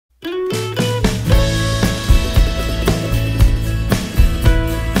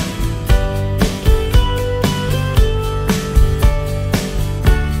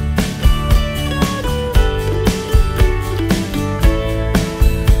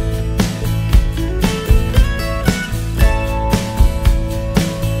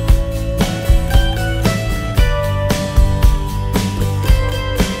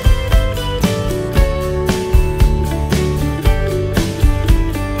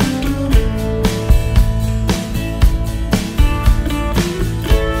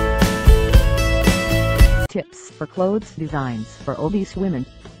for clothes designs for obese women.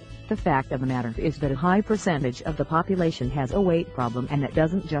 The fact of the matter is that a high percentage of the population has a weight problem, and it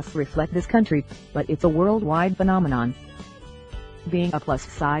doesn't just reflect this country, but it's a worldwide phenomenon. Being a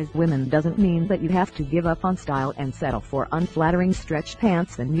plus-sized woman doesn't mean that you have to give up on style and settle for unflattering stretch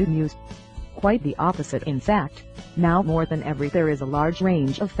pants and muumuus. Quite the opposite, in fact. Now more than ever there is a large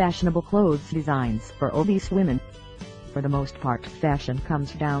range of fashionable clothes designs for obese women. For the most part, fashion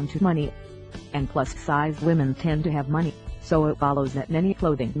comes down to money. And plus-sized women tend to have money, so it follows that many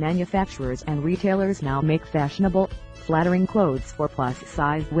clothing manufacturers and retailers now make fashionable, flattering clothes for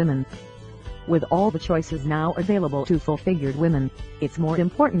plus-sized women. With all the choices now available to full-figured women, it's more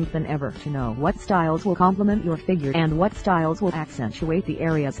important than ever to know what styles will complement your figure and what styles will accentuate the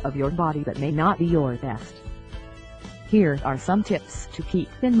areas of your body that may not be your best. Here are some tips to keep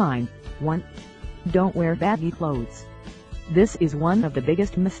in mind. 1. Don't wear baggy clothes. This is one of the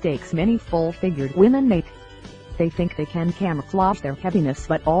biggest mistakes many full-figured women make. They think they can camouflage their heaviness,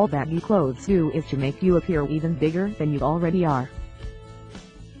 but all baggy clothes do is to make you appear even bigger than you already are.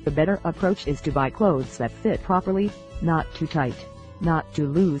 The better approach is to buy clothes that fit properly, not too tight, not too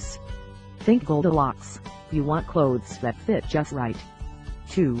loose. Think Goldilocks, you want clothes that fit just right.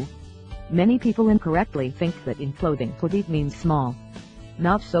 2. Many people incorrectly think that in clothing petite means small.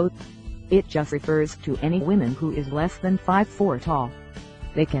 Not so. It just refers to any woman who is less than 5'4" tall.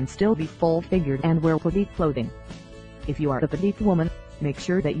 They can still be full-figured and wear petite clothing. If you are a petite woman, make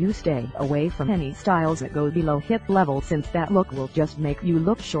sure that you stay away from any styles that go below hip level, since that look will just make you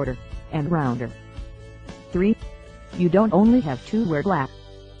look shorter and rounder. 3. You don't only have to wear black.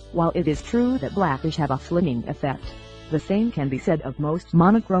 While it is true that blackish have a slimming effect, the same can be said of most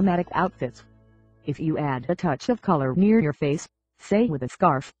monochromatic outfits. If you add a touch of color near your face, say with a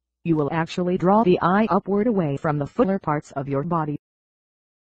scarf, you will actually draw the eye upward away from the fuller parts of your body.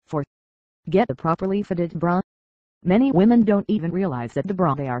 4. Get a properly fitted bra. Many women don't even realize that the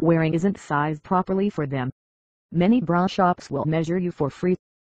bra they are wearing isn't sized properly for them. Many bra shops will measure you for free.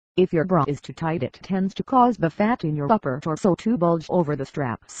 If your bra is too tight, it tends to cause the fat in your upper torso to bulge over the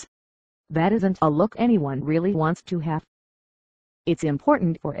straps. That isn't a look anyone really wants to have. It's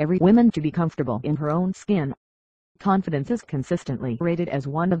important for every woman to be comfortable in her own skin. Confidence is consistently rated as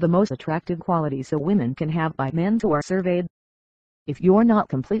one of the most attractive qualities a woman can have by men who are surveyed. If you're not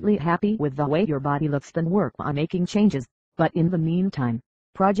completely happy with the way your body looks, then work on making changes, but in the meantime,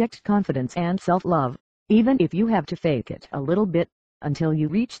 project confidence and self-love, even if you have to fake it a little bit, until you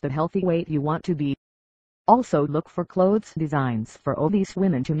reach the healthy weight you want to be. Also look for clothes designs for obese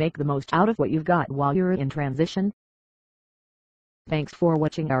women to make the most out of what you've got while you're in transition. Thanks for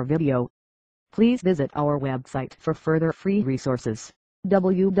watching our video. Please visit our website for further free resources,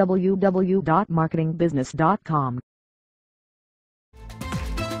 www.marketingbusiness.com.